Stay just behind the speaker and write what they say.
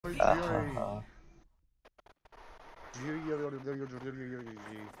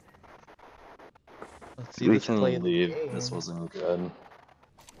Let's see, We let's play can the leave. game. This wasn't good.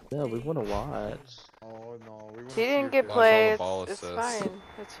 No, we want to watch. Oh no, we want He didn't get Watch all the played. ball It's assists. fine.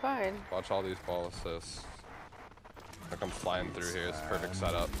 It's fine. Watch all these ball assists. Like I'm flying through here. It's a perfect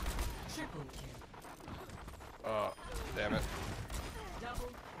setup. Oh, damn it.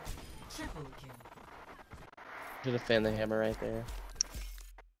 Should have fanned the hammer right there.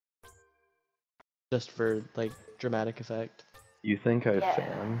 Just for, like, dramatic effect. You think I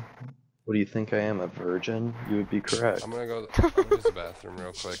fan? What do you think I am, a virgin? You would be correct. I'm gonna use the bathroom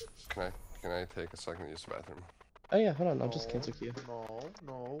real quick. Can I take a second to use the bathroom? Oh yeah, hold on, I'll just cancel you. No.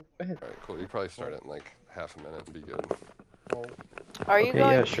 Go ahead. Alright, cool. You probably start it in like half a minute to be good. No. Are you Okay,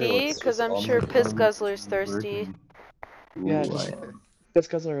 going yeah, to sure, pee? let's Because just I'm all sure move Piss on Guzzler's to thirsty. virgin. Yeah, Ooh, just I am. Piss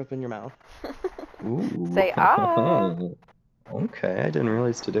Guzzler, open your mouth. Ooh. Say ah. Okay, I didn't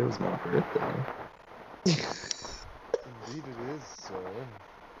realize today was my birthday. Indeed it is, sir.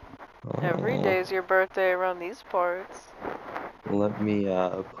 Every Oh. day's your birthday around these parts. Let me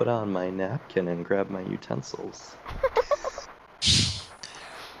put on my napkin and grab my utensils.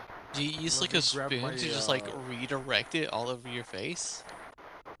 Do you use like a spoon to just like redirect it all over your face?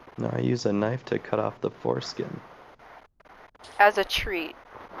 No, I use a knife to cut off the foreskin. As a treat.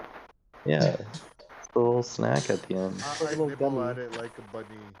 Yeah, it's a little snack at the end. I nibble at it like a bunny.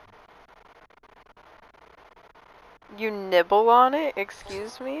 You nibble on it?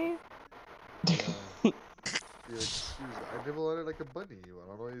 Excuse me? I nibble at it like a bunny. I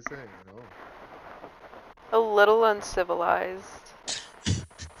don't know what you're saying, you know? A little uncivilized.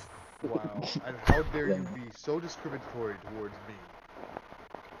 Wow. And how dare you be so discriminatory towards me?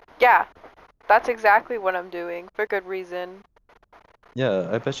 Yeah. That's exactly what I'm doing. For good reason. Yeah,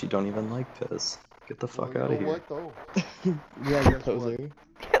 I bet you don't even like piss. Get the fuck out of here. What though? Yeah, you poser.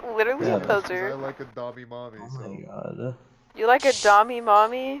 Literally Yeah. a poser. I like a dommy mommy, Oh so. my god. You like a dommy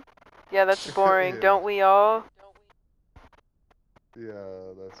mommy? Yeah, that's boring. Yeah. Don't we all? Yeah,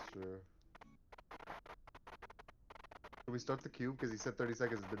 that's true. Can we start the queue? Because he said 30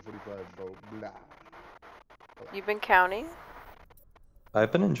 seconds, it's been 45, bro. Blah. You've been counting?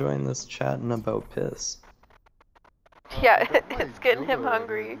 I've been enjoying this chatting about piss. Yeah, it's getting him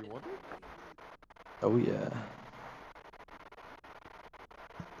hungry. Oh yeah.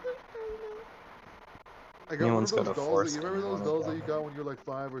 I got Anyone's one got of a those dolls. foreskin You remember those on dolls it, that you got when you were like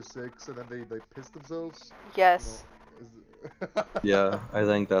 5 or 6, and then they piss themselves? Yes. No. Yeah, I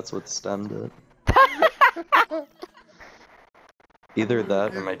think that's what stemmed it. Either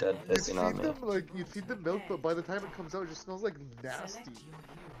that or my dad pissing on me. You feed them milk, but by the time it comes out, it just smells like nasty.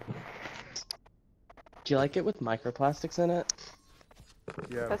 Do you like it with microplastics in it?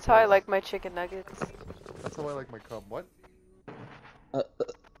 Yeah. That's how I like my chicken nuggets. That's how I like my cum. What?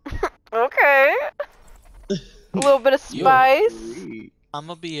 Okay. A little bit of spice. I'm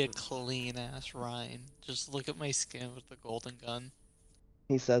gonna be a clean ass Ryan. Just look at my skin with the golden gun.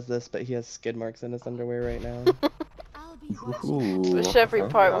 He says this, but he has skid marks in his underwear right now. Ooh. Wish every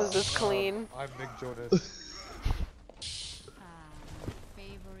part was this clean. I'm Nick Jonas.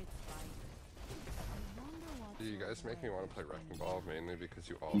 You guys make me want to play Wrecking Ball mainly because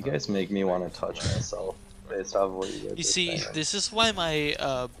you all. You guys make me want to touch myself based off what you guys You are see, saying. this is why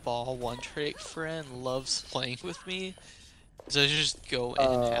my ball one trick friend loves playing with me. So I just go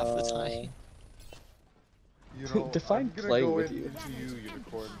in half the time. You know, Define I'm gonna playing go with in you. into you,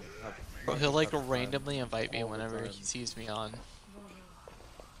 Unicorn. Bro, he'll like randomly invite me whenever time. he sees me on.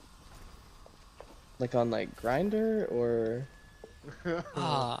 Like on like Grinder or?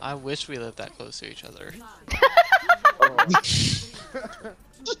 Ah, I wish we lived that close to each other.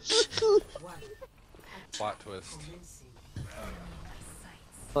 Plot twist.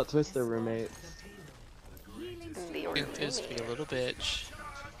 Plot twist, they're roommates. You just be a little bitch.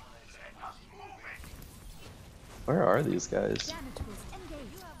 Where are these guys?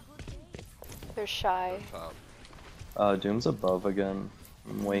 They're shy. Top. Doom's above again.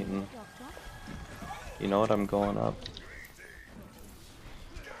 I'm waiting. You know what? I'm going up.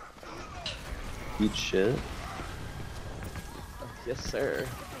 Eat shit. Yes, sir.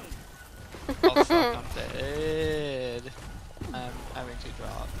 Oh fuck, I'm dead. I'm having to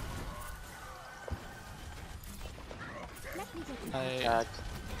drop. Back.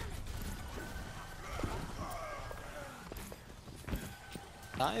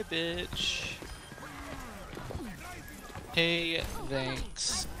 Hi, bitch. Hey,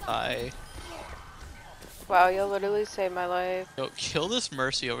 thanks. Bye. Wow, you'll literally save my life. Yo, kill this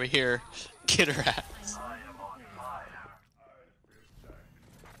Mercy over here. Get her ass.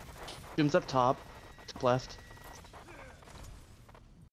 Doom's up top. Left.